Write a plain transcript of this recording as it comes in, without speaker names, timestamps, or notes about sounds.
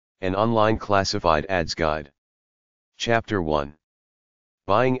An Online Classified Ads Guide. Chapter 1.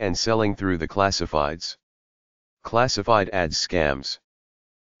 Buying and Selling Through the Classifieds. Classified Ads Scams.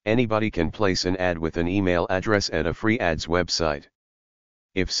 Anybody can place an ad with an email address at a free ads website.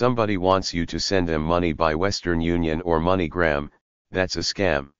 If somebody wants you to send them money by Western Union or MoneyGram, that's a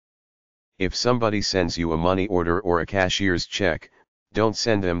scam. If somebody sends you a money order or a cashier's check, don't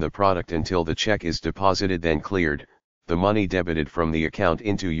send them the product until the check is deposited then cleared, the money debited from the account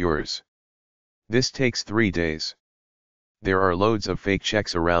into yours. This takes 3 days. There are loads of fake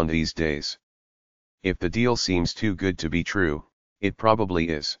checks around these days. If the deal seems too good to be true, it probably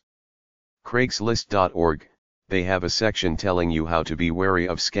is. Craigslist.org, they have a section telling you how to be wary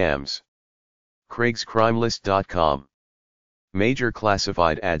of scams. CraigsCrimeList.com. Major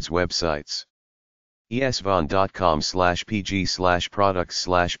classified ads websites.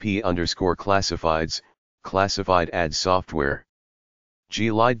 esvon.com/pg/products/p_classifieds, classified ad software.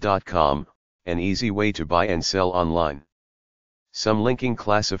 glide.com, an easy way to buy and sell online. Some linking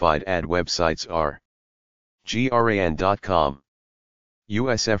classified ad websites are gran.com,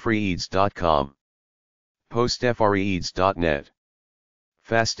 usfreeads.com, postfreeads.net,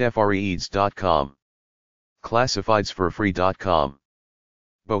 fastfreeads.com, classifiedsforfree.com,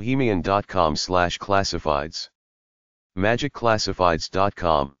 bohemian.com/classifieds,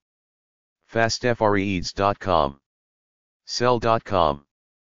 magicclassifieds.com, fastfreeads.com, sell.com,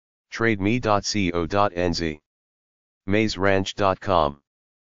 trademe.co.nz, mazeranch.com,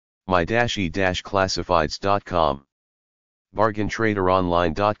 my-e-classifieds.com,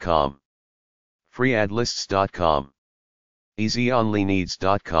 bargaintraderonline.com, freeadlists.com,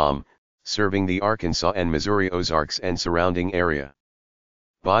 easyonlyneeds.com, serving the Arkansas and Missouri Ozarks and surrounding area,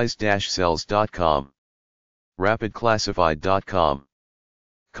 buys-sells.com, rapidclassified.com,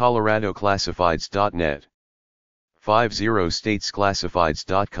 coloradoclassifieds.net,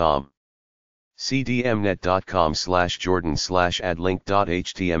 50statesclassifieds.com,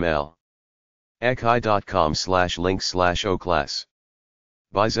 cdmnet.com/jordan/adlink.html, eki.com/link/oclass,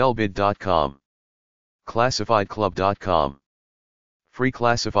 bizelbid.com, classifiedclub.com,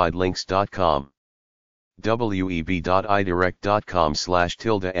 freeclassifiedlinks.com,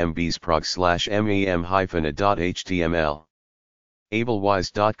 web.idirect.com/mbsprog/mem-a.html,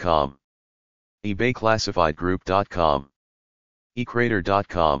 ablewise.com, ebayclassifiedgroup.com,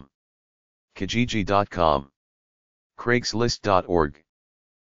 ecrater.com, kijiji.com, craigslist.org.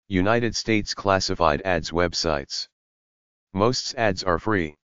 United States classified ads websites. Most ads are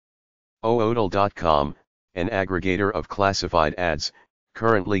free. oodle.com, an aggregator of classified ads,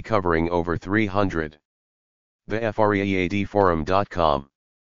 currently covering over 300. The freeadforum.com,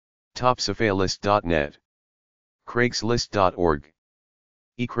 topsafalist.net, craigslist.org,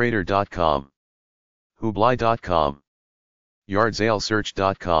 ecrater.com, hoobly.com,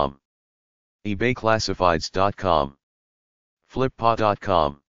 yardsalesearch.com, ebayclassifieds.com,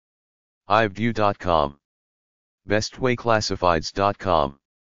 flippa.com, iveview.com, bestwayclassifieds.com,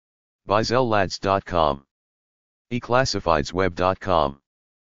 bizellads.com, eclassifiedsweb.com,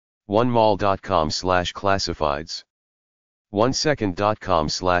 onemall.com/classifieds,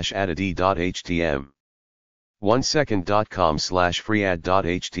 onesecond.com/add.htm,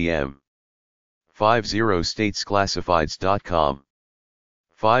 onesecond.com/freead.htm, 50statesclassifieds.com,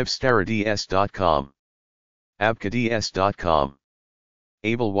 5stards.com, abcads.com,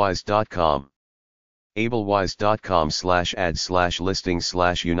 ablewise.com,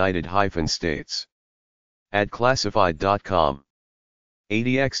 ablewise.com/ads/listings/united-states, adclassified.com,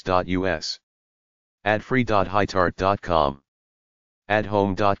 adx.us, adfree.hitart.com,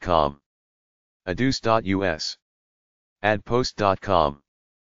 adhome.com, adduce.us, adpost.com,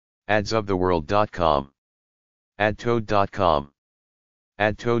 adsoftheworld.com, adtoad.com,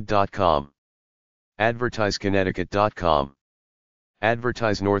 adtoad.com, advertiseconnecticut.com,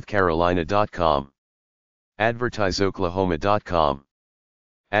 advertisenorthcarolina.com, advertiseoklahoma.com,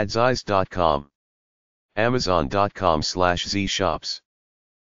 adseyes.com, amazon.com/zshops,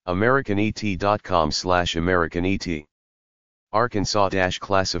 americanet.com/americanet,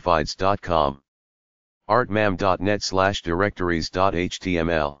 arkansas-classifieds.com,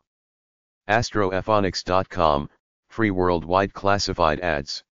 artmam.net/directories.html, astrophonics.com, free worldwide classified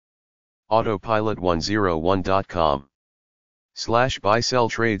ads, autopilot101.com,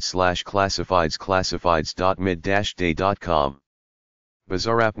 /buy-sell-trade/classifieds classifieds.mid-day.com,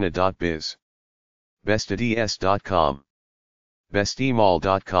 bazaarapna.biz, bestads.com,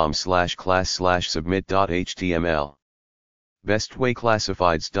 bestemall.com/class/submit.html,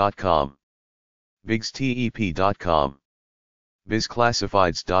 bestwayclassifieds.com, bigstep.com,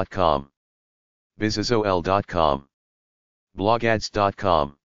 bizclassifieds.com, bizazol.com,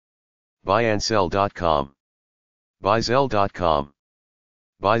 blogads.com, buyandsell.com, buyzell.com,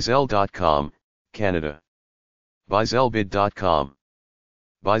 buyzell.com, Canada, buyzellbid.com,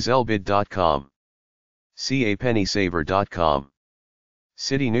 buyzellbid.com, capennysaver.com,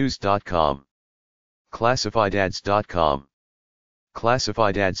 citynews.com, classifiedads.com,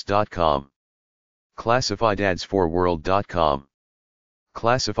 classifiedads.com, classifiedads4world.com,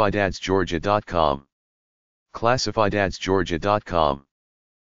 classifiedadsgeorgia.com, classifiedadsgeorgia.com,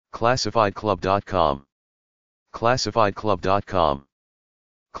 classifiedclub.com, classifiedclub.com,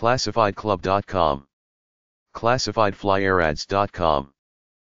 classifiedclub.com, classifiedflyerads.com,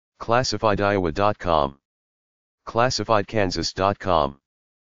 classifiediowa.com, classifiedkansas.com,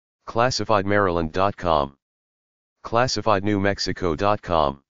 classifiedmaryland.com,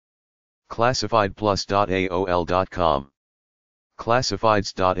 classifiednewmexico.com, classifiedplus.aol.com,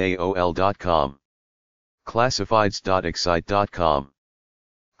 classifieds.aol.com, classifieds.excite.com,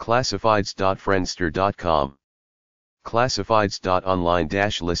 classifieds.friendster.com,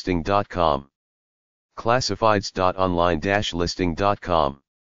 classifieds.online-listing.com, classifieds.online-listing.com,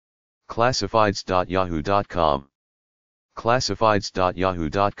 classifieds.yahoo.com,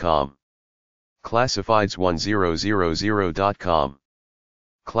 classifieds.yahoo.com, classifieds1000.com,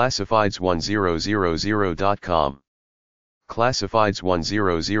 classifieds1000.com,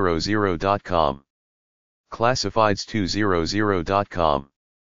 classifieds1000.com, classifieds200.com,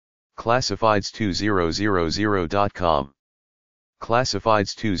 classifieds2000.com,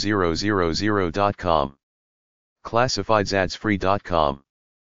 classifieds2000.com, classifiedsadsfree.com,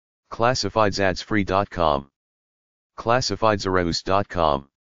 classifiedsadsfree.com, classifiedsareus.com,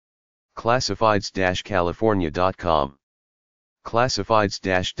 classifieds-california.com,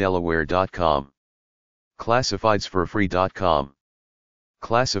 classifieds-delaware.com, classifiedsforfree.com,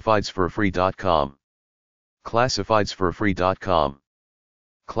 classifiedsforfree.com, classifiedsforfree.com,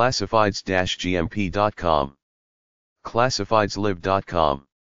 classifieds-gmp.com, classifiedslib.com,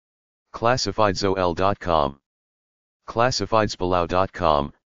 classifiedzol.com,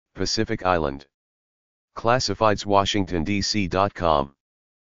 classifiedspalau.com, Pacific Island, classifiedswashingtondc.com,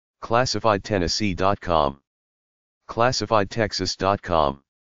 classifiedtennessee.com, classifiedtexas.com,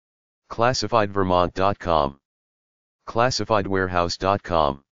 classifiedvermont.com,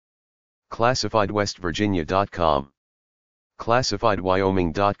 classifiedwarehouse.com, classifiedwestvirginia.com,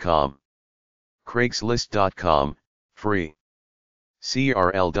 classifiedwyoming.com, craigslist.com, free,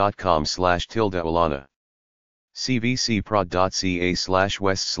 crl.com/tilde-olana,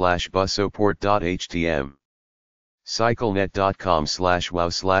 cvcprod.ca/west/busoport.htm,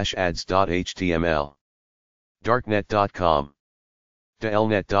 cyclenet.com/wow/ads.html, darknet.com,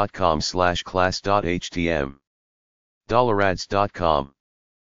 delnet.com/class.htm, dollarads.com,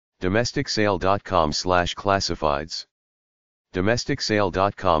 domesticsale.com/classifieds,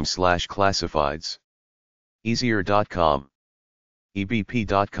 domesticsale.com/classifieds, easier.com,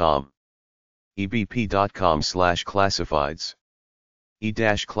 ebp.com, ebp.com/classifieds,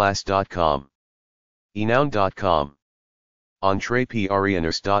 e-class.com, enoun.com,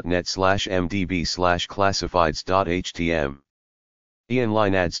 entrepreneurnet/mdb/classifieds.htm,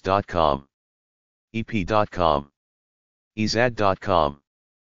 eonlineads.com, ep.com, ezad.com,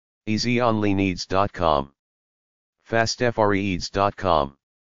 easyonlyneeds.com, fastfreeds.com,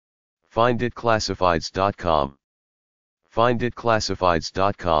 finditclassifieds.com,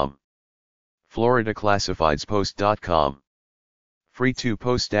 finditclassifieds.com, floridaclassifiedspost.com,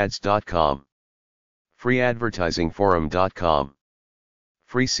 free2postads.com, freeadvertisingforum.com,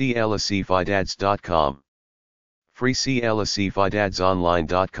 freeclassifiedads.com,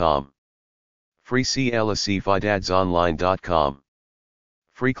 freeclassifiedaddsonline.com, freeclassifiedaddsonline.com,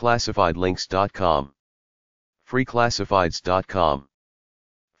 freeclassifiedlinks.com, freeclassifieds.com,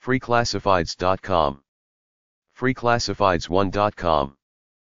 freeclassifieds.com, freeclassifieds1.com,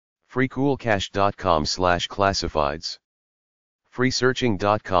 freecoolcache.com/classifieds,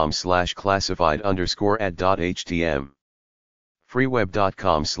 freesearching.com/classified_ad.htm,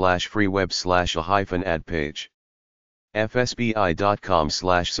 freeweb.com/freeweb/a-ad page,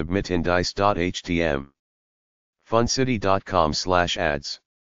 fsbi.com/submitindice.htm, funcity.com/ads,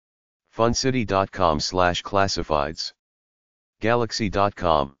 funcity.com/classifieds,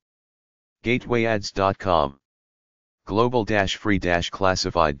 galaxy.com, gatewayads.com,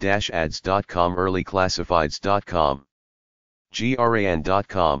 global-free-classified-ads.com, earlyclassifieds.com,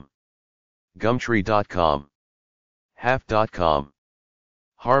 gran.com, gumtree.com, half.com,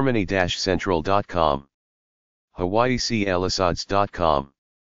 harmony-central.com, hawaiiclassifieds.com,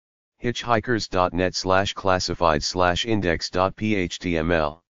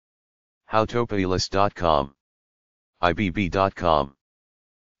 hitchhikers.net/classified/index.phtml, howtopilist.com, ibb.com,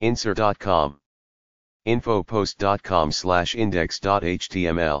 Insert.com.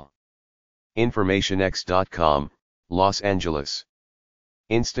 Infopost.com/index.html. Informationx.com, Los Angeles.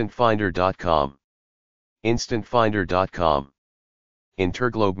 Instantfinder.com. Instantfinder.com.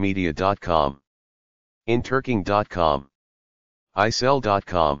 Interglobemedia.com. Interking.com.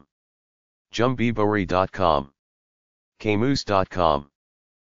 iSell.com. Jumbibori.com. Camus.com.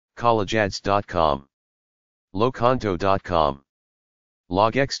 collegeads.com. Loconto.com.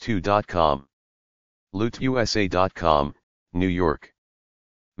 logx2.com. lootusa.com, New York.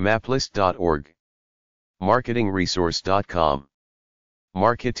 maplist.org. marketingresource.com.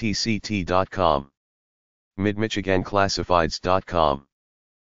 marketect.com. midmichiganclassifieds.com.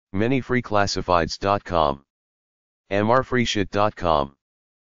 minifreeclassifieds.com. mrfreeshit.com.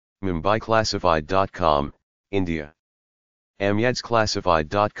 mumbaiClassified.com, India.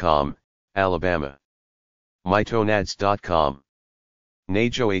 amyadsclassified.com, Alabama. mytonads.com.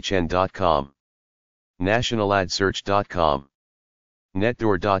 najohn.com. nationaladsearch.com.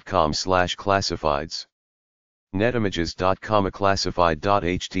 netdoor.com/classifieds. netimages.com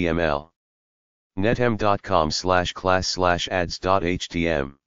classified.html.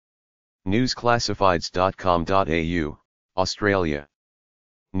 netem.com/class/ads.htm. newsclassifieds.com.au, Australia.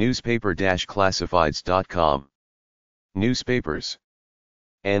 newspaper-classifieds.com. newspapers.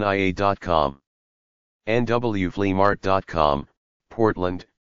 nia.com. nwfleamart.com, Portland,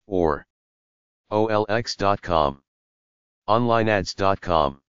 or olx.com.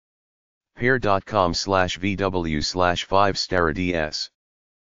 onlineads.com. peer.com/vw/5-star-ds.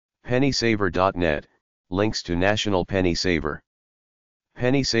 pennysaver.net, links to National Penny Saver.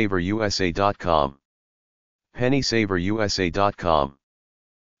 pennysaverusa.com. pennysaverusa.com.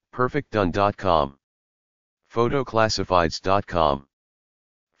 perfectdone.com. photoclassifieds.com.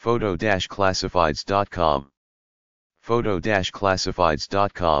 photo-classifieds.com.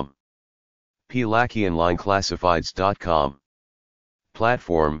 photo-classifieds.com. plakianlineclassifieds.com.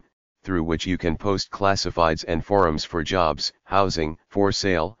 Platform, through which you can post classifieds and forums for jobs, housing, for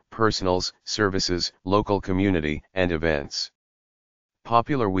sale, personals, services, local community, and events.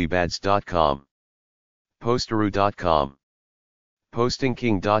 popularwebads.com. posteroo.com.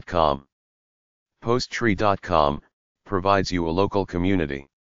 postingking.com. posttree.com, provides you a local community.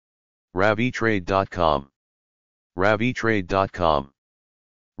 ravitrade.com. ravitrade.com.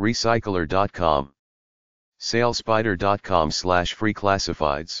 recycler.com. salespider.com/free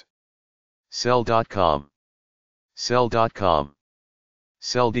classifieds. sell.com. sell.com.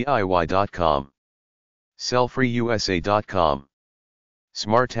 selldiy.com. sellfreeusa.com.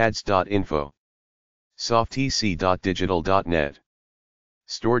 smartads.info. softtc.digital.net.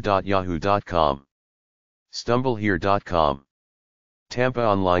 store.yahoo.com. stumblehere.com.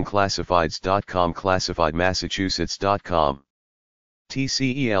 tampaonlineclassifieds.com. classifiedmassachusetts.com.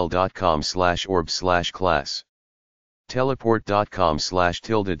 tcel.com/orb/class.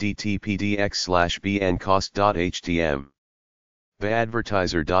 teleport.com/dtpdx/bncost.htm.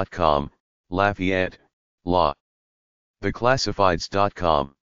 theadvertiser.com, Lafayette, Law.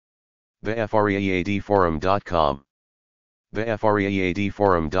 theclassifieds.com. thefreadforum.com.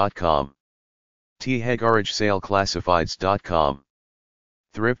 thefreadforum.com. thegaragesaleClassifieds.com.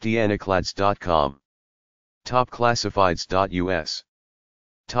 thriftyandiclads.com. topclassifieds.us.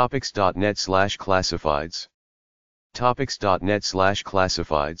 topics.net/classifieds.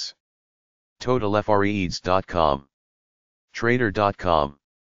 topics.net/classifieds. totalfreeds.com. trader.com.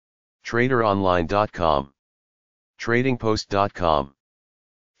 traderonline.com. tradingpost.com.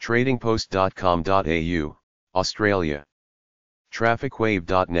 tradingpost.com.au, Australia.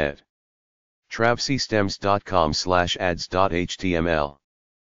 trafficwave.net. travsystems.com/ads.html.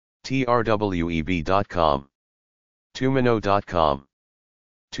 trweb.com. tumino.com.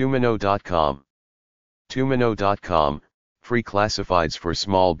 tumino.com. tumino.com, free classifieds for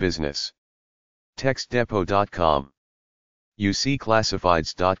small business. textdepot.com.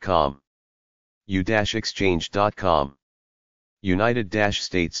 ucclassifieds.com. u-exchange.com.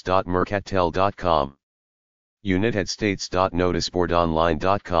 united-states.mercatel.com.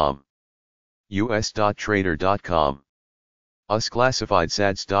 unitedstates.noticeboardonline.com. us.trader.com.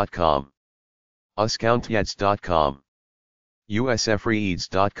 usclassifiedsads.com. uscountads.com.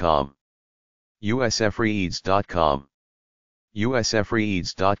 usfreeds.com. usfreeds.com.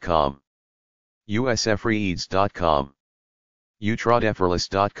 usfreeds.com. usfreeds.com.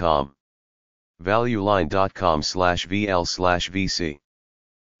 utrodefferless.com. valueline.com/vl/vc.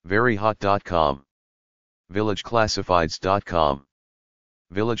 veryhot.com. villageclassifieds.com.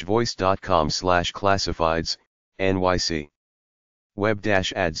 villagevoice.com/classifieds, NYC.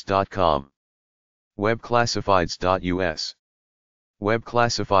 web-ads.com. webclassifieds.us.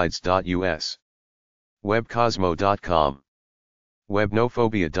 webclassifieds.us, webcosmo.com,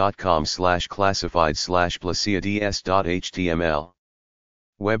 webnophobia.com/classified/placiads.html,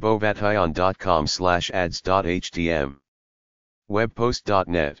 webovation.com/ads.htm,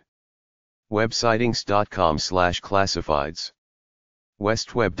 webpost.net, websightings.com/classifieds,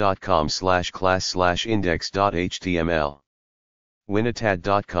 westweb.com/class/index.html,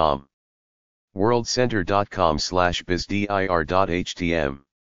 winatad.com, worldcenter.com/bizdir.htm,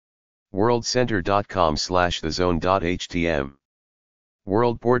 worldcenter.com/thezone.htm,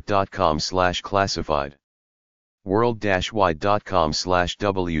 worldport.com/classified,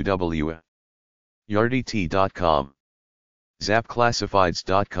 world-wide.com/ww, yardt.com,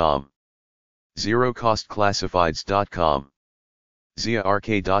 zapclassifieds.com, zerocostclassifieds.com,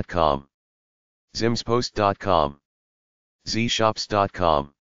 ziark.com, zimspost.com,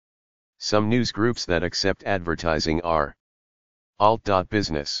 zshops.com. Some news groups that accept advertising are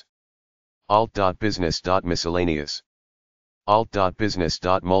alt.business, alt.business.miscellaneous,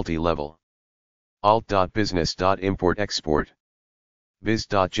 alt.business.multilevel, alt.business.import-export,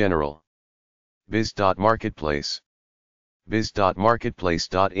 biz.general, biz.marketplace,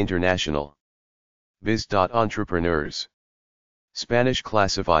 biz.marketplace.international, biz.entrepreneurs. Spanish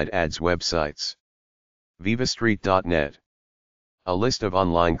classified ads websites. vivastreet.net. A list of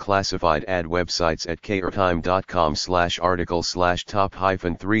online classified ad websites at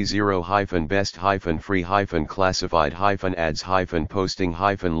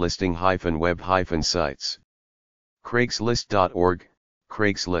Craigslist.org,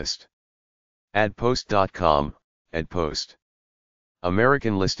 Craigslist. Adpost.com, Adpost.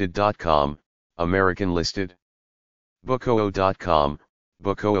 Americanlisted.com, American Listed. Bookoo.com,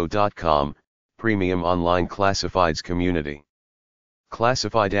 Bookoo.com, premium online classifieds community.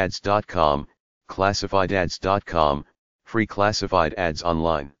 Classifiedads.com, Classifiedads.com, free classified ads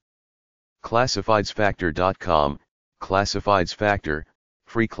online. Classifiedsfactor.com, Classifieds Factor,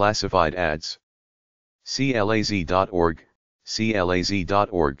 free classified ads. CLAZ.org,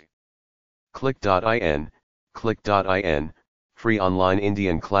 CLAZ.org. Click.in, Click.in, free online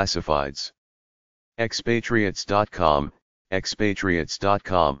Indian classifieds. Expatriates.com,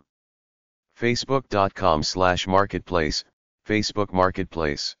 Expatriates.com. Facebook.com/marketplace, Facebook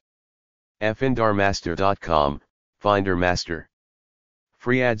Marketplace. Findarmaster.com, Findermaster.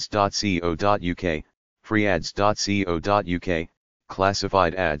 Freeads.co.uk, freeads.co.uk,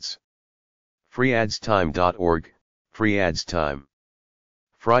 classified ads. Freeadstime.org, freeadstime.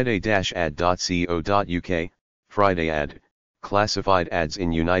 Friday-ad.co.uk, Friday Ad, classified ads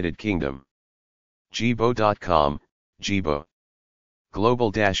in United Kingdom. Jibo.com, Jibo.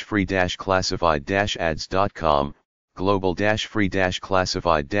 Global-free-classified-ads.com,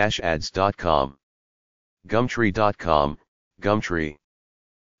 global-free-classified-ads.com. Gumtree.com, Gumtree.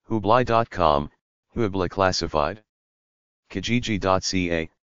 Hoobly.com, Hoobly classified. Kijiji.ca,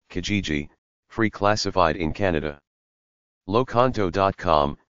 Kijiji, free classified in Canada.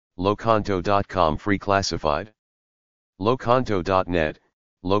 Loconto.com, Loconto.com, free classified. Loconto.net,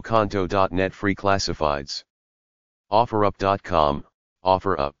 Loconto.net, free classifieds. OfferUp.com,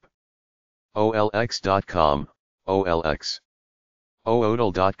 OfferUp. OLX.com, OLX.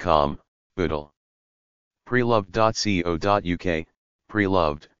 Oodle.com, Oodle. Preloved.co.uk,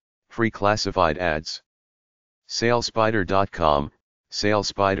 Preloved, free classified ads. Salespider.com,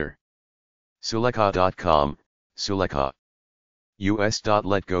 Salespider. Suleka.com, Suleka.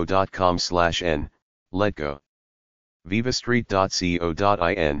 us.letgo.com/n, Letgo.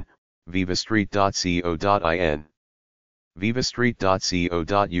 Vivastreet.co.in, Vivastreet.co.in.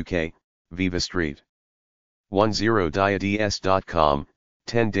 Vivastreet.co.uk, Vivastreet. 10diads.com,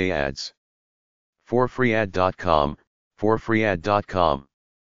 10-day ads. 4freead.com, 4freead.com.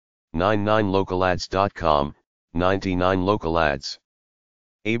 99localads.com, 99 local ads.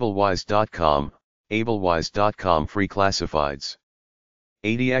 Ablewise.com, Ablewise.com, free classifieds.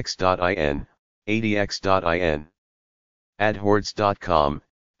 adx.in, adx.in. Adhords.com,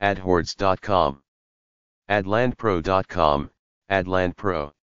 adhords.com. Adlandpro.com,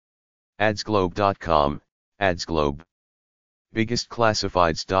 Adlandpro. Adsglobe.com, Adsglobe.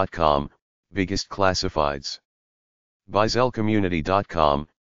 Biggestclassifieds.com, Biggest Classifieds. Buysellcommunity.com,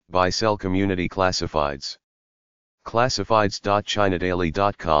 Buysell Community Classifieds.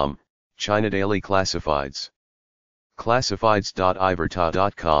 Classifieds.chinadaily.com, Chinadaily Classifieds.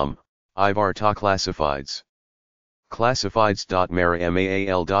 Classifieds.ivarta.com, Ivarta Classifieds.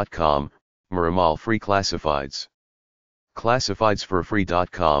 Classifieds.marimal.com, Marimal free classifieds.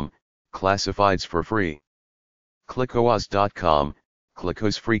 Classifiedsforfree.com, Classifieds for free. Clickoaz.com,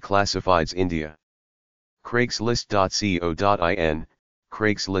 Clickos free classifieds India. Craigslist.co.in,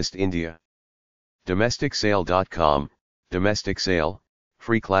 Craigslist India. DomesticSale.com, domestic sale,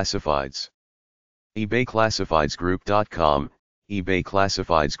 free classifieds. eBayClassifiedsGroup.com, eBay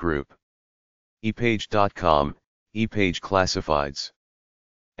Classifieds Group. ePage.com, ePage Classifieds.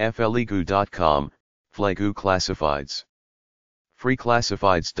 FLEGU.com, FLEGU Classifieds.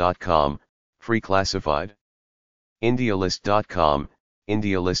 FreeClassifieds.com, Free Classified. IndiaList.com,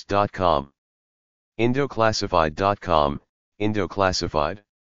 IndiaList.com. IndoClassified.com, IndoClassified.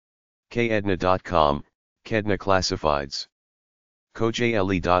 KEDNA.com, KEDNA Classifieds.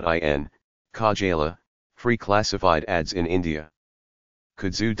 Kojale.in, Kojala, free classified ads in India.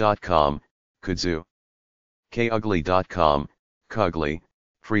 Kudzu.com, Kudzu. Kugly.com, Kugly,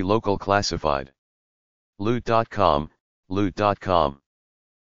 free local classified. Loot.com, Loot.com.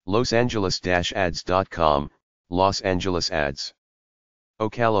 LosAngeles-ads.com, Los Angeles ads.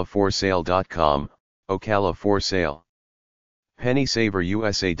 OcalaForSale.com, Ocala for sale.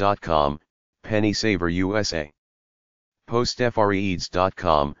 PennySaverUSA.com, Penny Saver USA.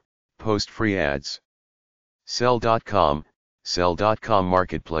 PostFreeAds.com, Post Free Ads. Sell.com, Sell.com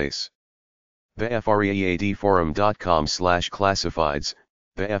Marketplace. TheFreeAdForum.com/classifieds,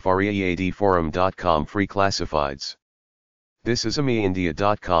 TheFreeAdForum.com Free Classifieds.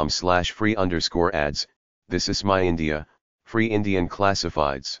 ThisIsMyIndia.com/free_ads, This is My India, Free Indian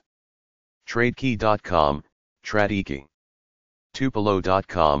Classifieds. TradeKey.com, Tradekey.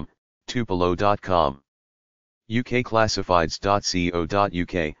 Tupelo.com, Tupelo.com.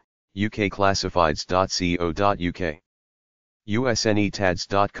 UKClassifieds.co.uk, UKClassifieds.co.uk.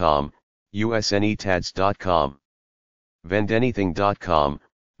 USNETads.com, USNETads.com. VendAnything.com,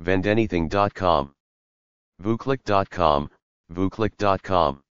 VendAnything.com. VuClick.com,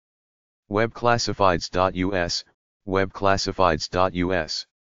 VuClick.com. WebClassifieds.us, WebClassifieds.us.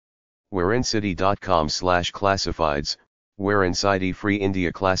 WhereInCity.com/classifieds, WhereInCity Free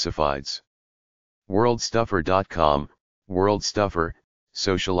India Classifieds. WorldStuffer.com, WorldStuffer,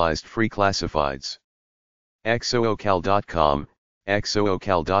 socialized free classifieds. XOOCal.com,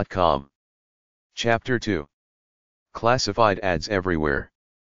 XOOCal.com. Chapter 2. Classified ads everywhere.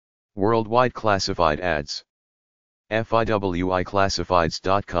 Worldwide classified ads.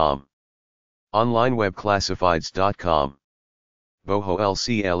 FIWIClassifieds.com. Online web classifieds.com.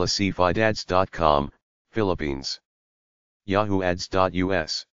 BohoLCLAssifiedads.com, Philippines.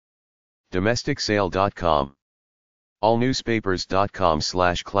 YahooAds.us. DomesticSale.com.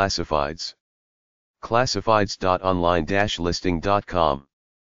 AllNewspapers.com/classifieds. Classifieds.online-listing.com.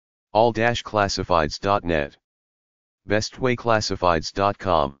 All-classifieds.net.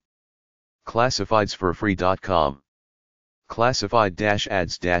 BestWayClassifieds.com. Classifiedsforfree.com.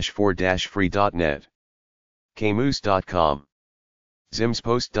 Classified-ads-for-free.net. Kmoose.com.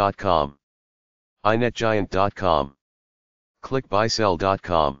 Zimspost.com. iNetGiant.com.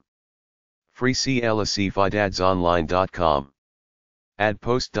 ClickBuySell.com. FreeClassifiedAdsOnline.com.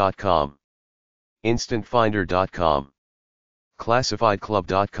 AdPost.com. InstantFinder.com.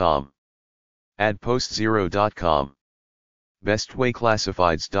 ClassifiedClub.com. AdPost0.com.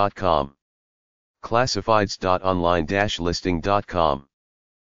 BestWayClassifieds.com. Classifieds.online-listing.com.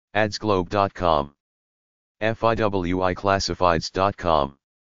 AdsGlobe.com. FIWIClassifieds.com.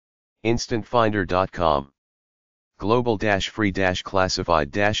 InstantFinder.com.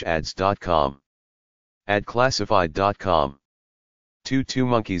 Global-free-classified-ads.com. AdClassified.com.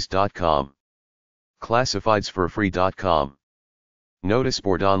 22monkeys.com. Classifiedsforfree.com.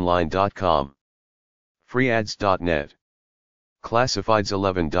 NoticeboardOnline.com. FreeAds.net.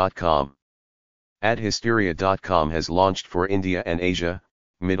 Classifieds11.com. AdHysteria.com has launched for India and Asia,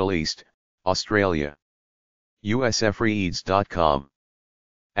 Middle East, Australia. USFreeAds.com.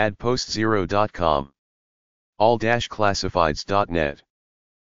 AdPost0.com. All-classifieds.net.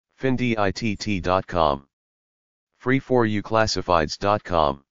 FinDitt.com.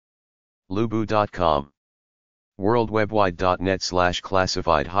 Free4UClassifieds.com. Lubu.com.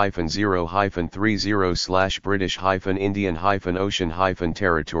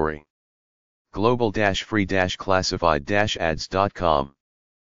 WorldWebWide.net/classified-0-30/British-Indian-Ocean-Territory. Global-free-classified-ads.com.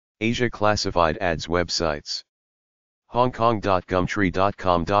 Asia Classified Ads websites.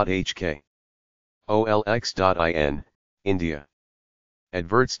 HongKong.gumtree.com.hk. OLX.in, India.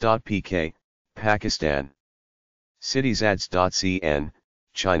 Adverts.pk, Pakistan. Citiesads.cn,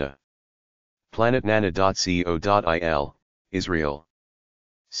 China. PlanetNana.co.il, Israel.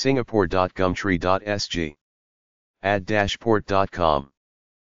 Singapore.gumtree.sg. Ad-port.com.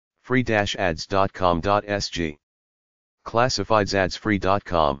 Free-ads.com.sg.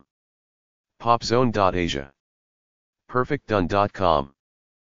 Classifiedsadsfree.com. Popzone.asia. PerfectDone.com.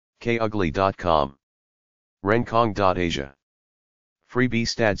 Kugly.com. Renkong.asia.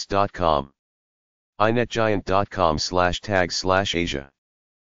 freebeastads.com, inetgiant.com/tag/Asia,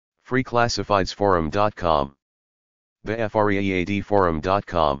 freeclassifiedsforum.com,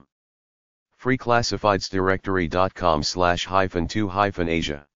 thefreeadforum.com,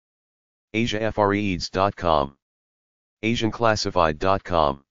 freeclassifiedsdirectory.com/-2-Asia, asiafreeds.com,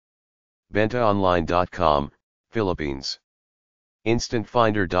 asianclassified.com, bentaonline.com, Philippines,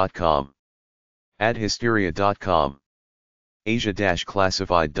 instantfinder.com, adhysteria.com,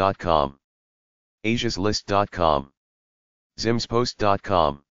 asia-classified.com, asiaslist.com,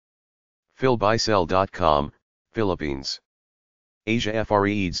 zimspost.com, philbicel.com, Philippines,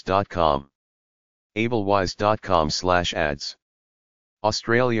 asiafreeds.com, ablewise.com/ads,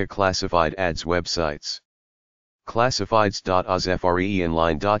 Australia classified ads websites,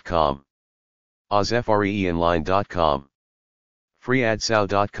 classifieds.ozfreinline.com, ozfreinline.com,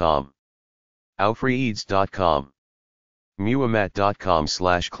 freeadsow.com, aufreeds.com,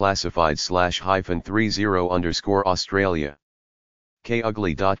 muamat.com/classified/-30_Australia,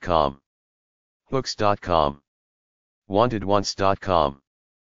 kugly.com, hooks.com, wantedonce.com,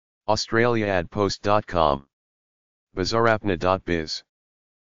 australiaadpost.com, bazaarapna.biz,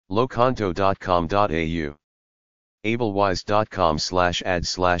 loconto.com.au,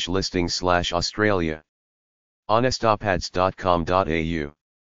 ablewise.com/ads/listings/Australia, honestapads.com.au,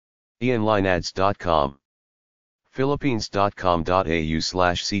 eonlineads.com,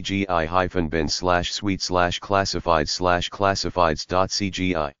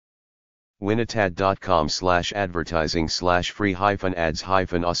 philippines.com.au/cgi-bin/suite/classified/classifieds.cgi,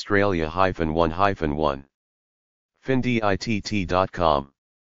 winatad.com/advertising/free-ads-australia-1-1, finditt.com,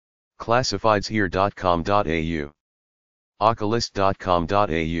 classifiedshere.com.au,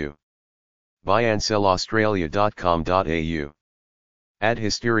 oculist.com.au, buyandselaustralia.com.au,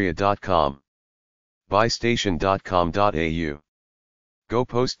 adhysteria.com, bystation.com.au,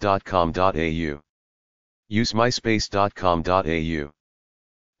 gopost.com.au, usemyspace.com.au,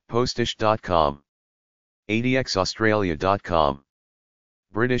 postish.com, adxaustralia.com,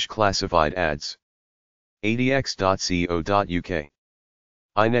 British classified ads, adx.co.uk,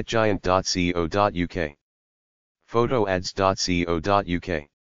 inetgiant.co.uk, photoads.co.uk,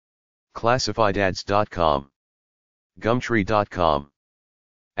 classifiedads.com, gumtree.com,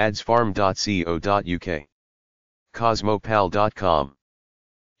 adsfarm.co.uk, cosmopal.com,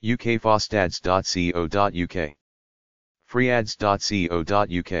 ukfostads.co.uk,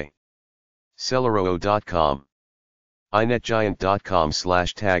 freeads.co.uk, celleroo.com,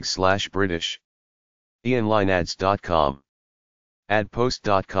 inetgiant.com/tag/British, eonlineads.com,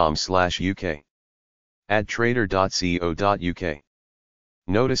 adpost.com/UK, adtrader.co.uk,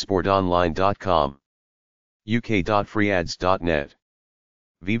 noticeboardonline.com, uk.freeads.net,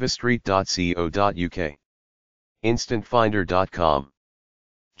 vivastreet.co.uk, instantfinder.com,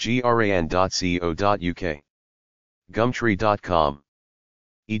 gran.co.uk, gumtree.com,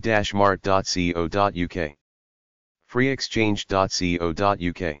 e-mart.co.uk,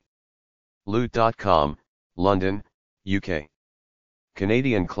 freeexchange.co.uk, loot.com, London, UK.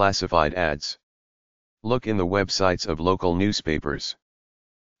 Canadian classified ads. Look in the websites of local newspapers.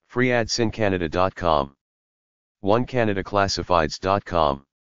 freeadsincanada.com, onecanadaclassifieds.com,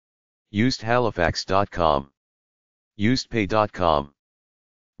 usedhalifax.com, usedpay.com,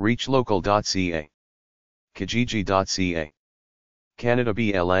 reachlocal.ca, kijiji.ca,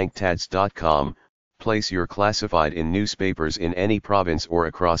 canadablangtads.com. Place your classified in newspapers in any province or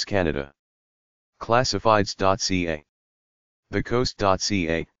across Canada. Classifieds.ca,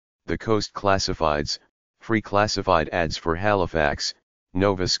 thecoast.ca, The Coast Classifieds, free classified ads for Halifax,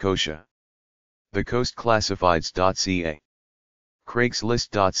 Nova Scotia. thecoastclassifieds.ca,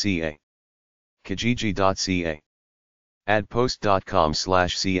 craigslist.ca, kijiji.ca,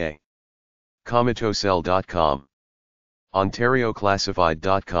 adpost.com/ca, comitosell.com,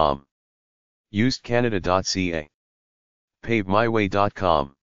 ontarioclassified.com, usedcanada.ca,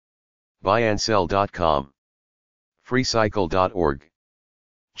 pavemyway.com, buyansell.com, freecycle.org,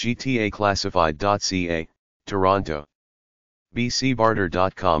 gtaclassified.ca, Toronto,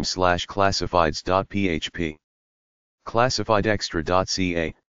 bcbarter.com/classifieds.php,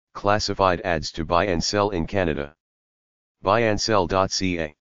 classifiedextra.ca, classified ads to buy and sell in Canada,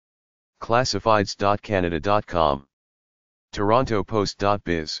 buyansell.ca, classifieds.canada.com,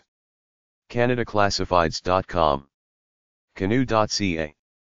 torontopost.biz, canadaclassifieds.com, canoe.ca,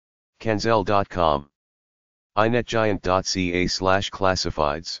 canzel.com,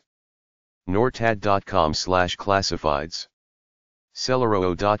 inetgiant.ca/classifieds, nortad.com/classifieds,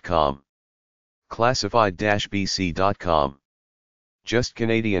 celleroo.com, classified-bc.com,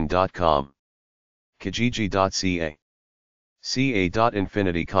 justcanadian.com, kijiji.ca,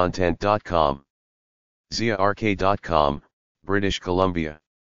 ca.infinitycontent.com, ziaark.com, British Columbia,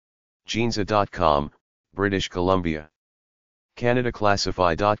 jeansa.com, British Columbia,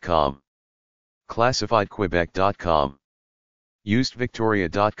 canadaclassify.com, classifiedquebec.com,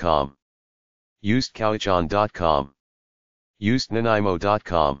 usedvictoria.com, usedcowichan.com,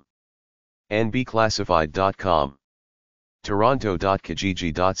 usednanaimo.com, nbclassified.com,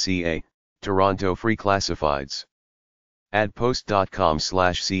 toronto.kijiji.ca, Toronto Free Classifieds,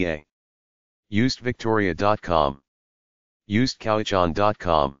 adpost.com/ca, usedvictoria.com,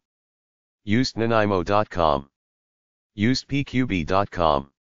 usedcowichan.com, usednanaimo.com,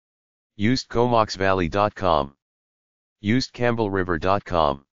 usedpqb.com, usedcomoxvalley.com,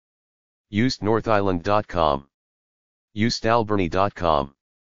 usedcampbellriver.com, usednorthisland.com, usedalberni.com,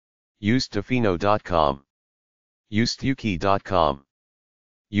 usedtofino.com, usedthukey.com,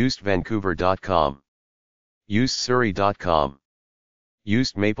 usedvancouver.com, usedsurrey.com,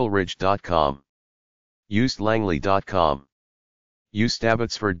 usedmapleridge.com, usedlangley.com,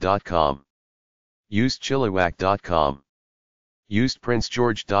 usedabbotsford.com, usedchilliwack.com,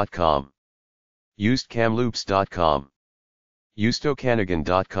 usedprincegeorge.com, usedkamloops.com,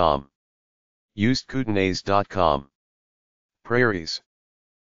 usedokanagan.com, usedkootenays.com, prairies,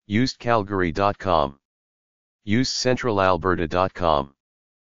 usedcalgary.com, usedcentralalberta.com,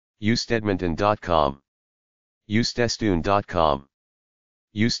 usededmonton.com, ustestoon.com,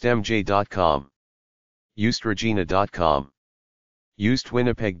 usedmj.com, usedregina.com,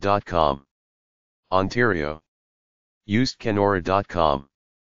 usedwinnipeg.com, Ontario, usedkenora.com,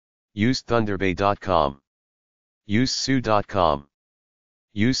 usedthunderbay.com, usedsioux.com,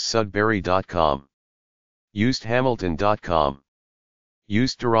 usedsudbury.com, usedhamilton.com,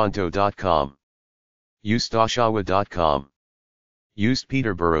 usedtoronto.com, usedoshawa.com,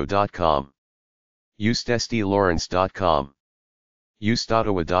 usedpeterborough.com, usedestlawrence.com,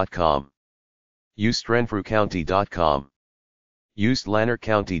 usedottawa.com, usedrenfrewcounty.com,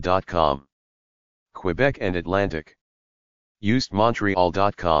 usedlanarkcounty.com, Quebec and Atlantic,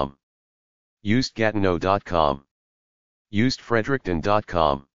 usedmontreal.com, usedgatineau.com,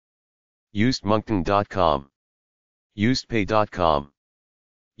 usedfrederickton.com, usedmoncton.com, usedpay.com,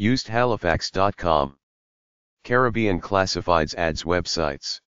 usedhalifax.com, Caribbean Classifieds Ads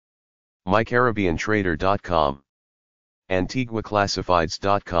websites, mycaribbeantrader.com,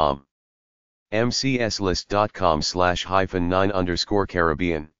 antiguaclassifieds.com,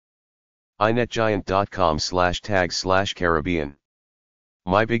 mcslist.com/-9_Caribbean, inetgiant.com/tag/Caribbean,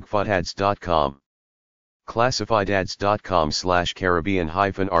 mybigfutads.com,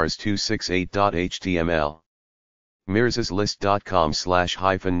 classifiedads.com/Caribbean-rs268.html,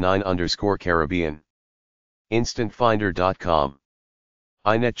 mirzaslist.com/-9_Caribbean, instantfinder.com,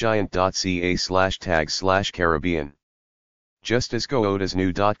 inetgiant.ca/tag/Caribbean,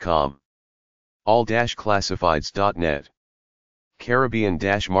 justasgoodasnew.com, all-classifieds.net,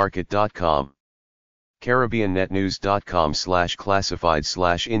 caribbean-market.com,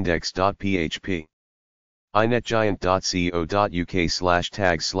 caribbeannetnews.com/classified/index.php,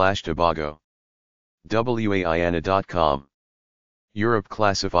 inetgiant.co.uk/tag/Tobago, waiana.com, Europe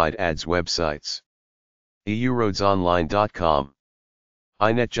Classified Ads websites, euroadsonline.com,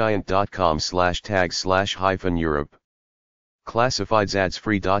 inetgiant.com/tag/Europe,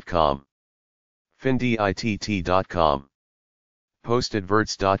 classifiedsadsfree.com, finditt.com,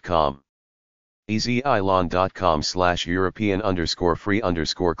 postadverts.com,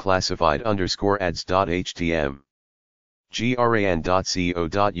 easylon.com/European_free_classified_ads.htm,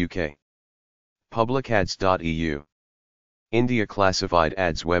 gran.co.uk, publicads.eu, India Classified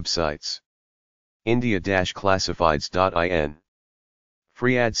Ads websites, india-classifieds.in,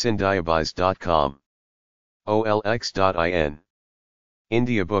 freeadsindiabize.com, olx.in,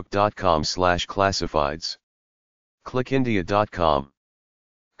 indiabook.com/classifieds, clickindia.com,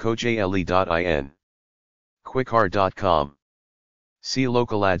 kojle.in, quickr.com,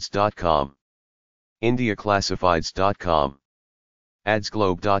 clocalads.com, indiaclassifieds.com,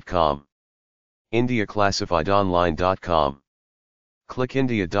 adsglobe.com, indiaclassifiedonline.com,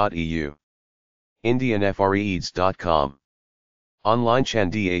 clickindia.eu, indianfreeds.com,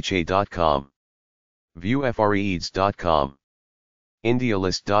 onlinechandha.com, viewfreeds.com,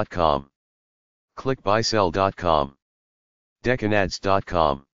 indialist.com, clickbuysell.com,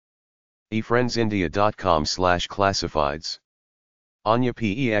 deccanads.com, efriendsindia.com/classifieds,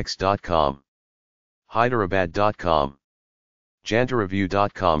 anyapex.com, hyderabad.com,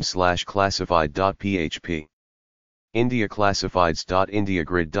 jantareview.com/classified.php,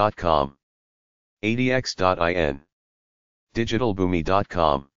 indiaclassifieds.indiagrid.com, adx.in,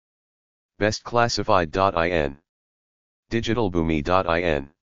 digitalboomi.com, bestclassified.in, digitalboomi.in,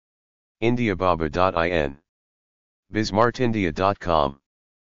 indiababa.in, bismartindia.com,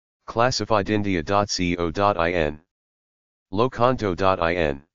 classifiedindia.co.in,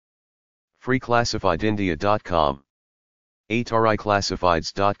 locanto.in, freeclassifiedindia.com,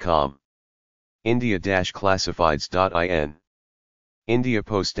 atariclassifieds.com, india-classifieds.in,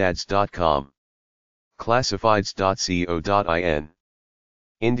 indiapostads.com, classifieds.co.in,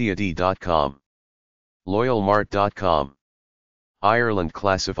 indiad.com, loyalmart.com, Ireland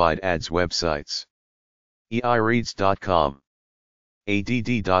classified ads websites, eireads.com,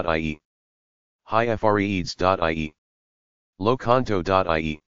 add.ie, highfreeds.ie,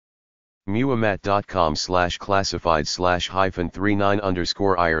 locanto.ie,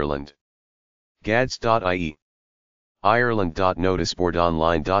 muamat.com/classified/-39_Ireland, gads.ie,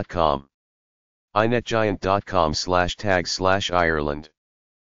 ireland.noticeboardonline.com, inetgiant.com/tags/Ireland,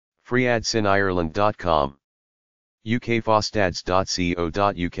 freeadsiниreland.com,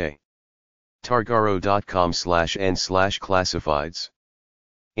 ukfostads.co.uk, targaro.com/n/classifieds,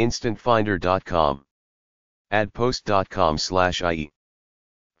 instantfinder.com, adpost.com/ie,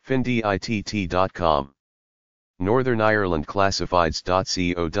 finditt.com, Northern Ireland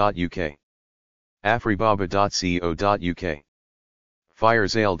classifieds.co.uk, afribaba.co.uk,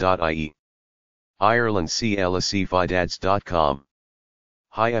 firesale.ie, Ireland classifieds.com,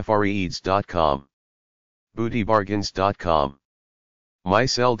 highfreeds.com, bootybargains.com,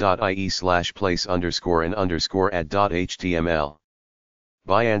 mycell.ie/place_and_ad.html,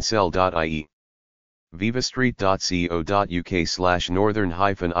 buyansell.ie,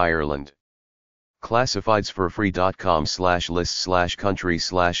 vivastreet.co.uk/northern-Ireland,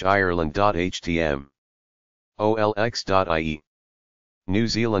 classifieds-for-free.com/list/country/Ireland.htm, olx.ie, New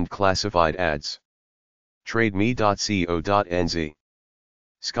Zealand classified ads, trademe.co.nz,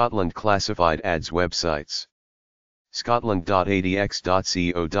 Scotland classified ads websites,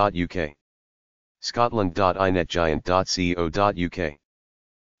 scotland.adx.co.uk, scotland.inetgiant.co.uk,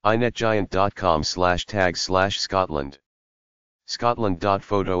 inetgiant.com/tags/Scotland,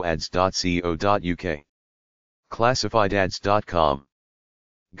 scotland.photoads.co.uk, classifiedads.com,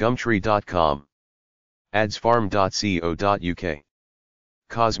 gumtree.com, adsfarm.co.uk,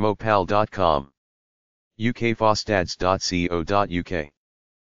 cosmopal.com, ukfostads.co.uk,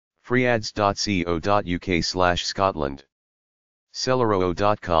 freeads.co.uk/Scotland,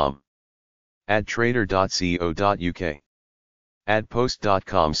 celleroo.com, adtrader.co.uk,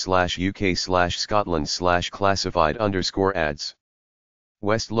 adpost.com/uk/Scotland/classified_ads,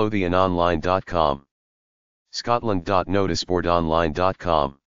 westlothianonline.com,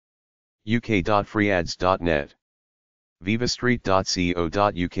 scotland.noticeboardonline.com, uk.freeads.net,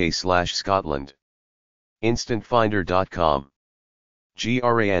 vivastreet.co.uk/Scotland, instantfinder.com,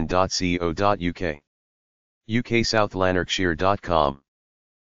 gran.co.uk, uksoutlanarkshire.com,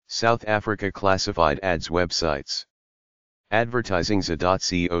 South Africa classified ads websites,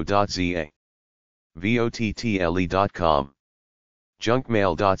 advertisingza.co.za, vottle.com,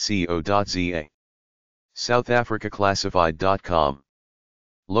 junkmail.co.za, South Africa classified.com,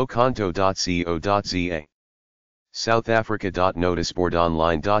 locanto.co.za, South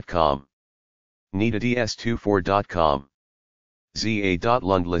Africa.noticeboardonline.com, nitads24.com,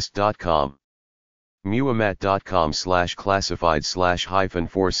 za.lundlist.com,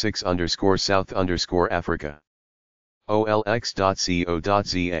 muamat.com/classified/46_South_Africa,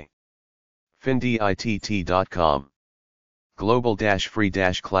 olx.co.za, finditt.com,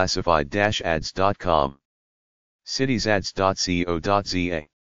 global-free-classified-ads.com, citiesads.co.za,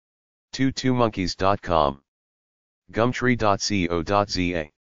 22monkeys.com, gumtree.co.za,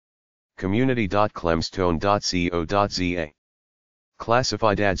 community.clemstone.co.za,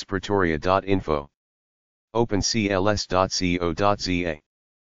 classifiedadpretoria.info, opencls.co.za,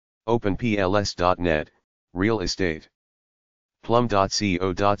 openpls.net, real estate,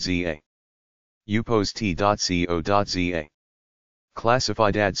 plum.co.za, upost.co.za,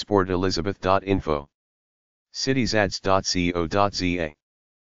 classifiedadsportelizabeth.info, citiesads.co.za,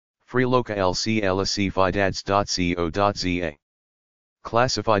 freelocalclassifiedads.co.za,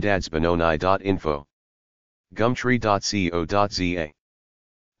 classifiedadbenoni.info, gumtree.co.za,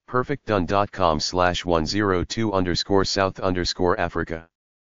 perfectdone.com/102_South_Africa,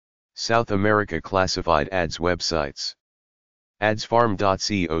 South America classified ads websites,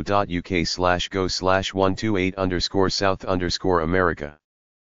 adsfarm.co.uk/go/128_South_America,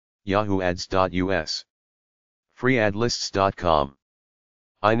 yahooads.us, freeadlists.com,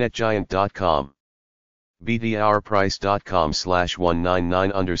 inetgiant.com,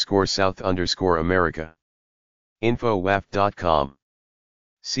 bdourprice.com/199_South_America, infowaf.com,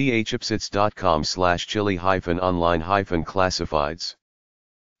 chipsits.com/chili-online-classifieds.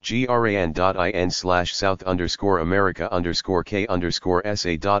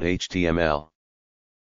 gran.in/south_america_k_sa.html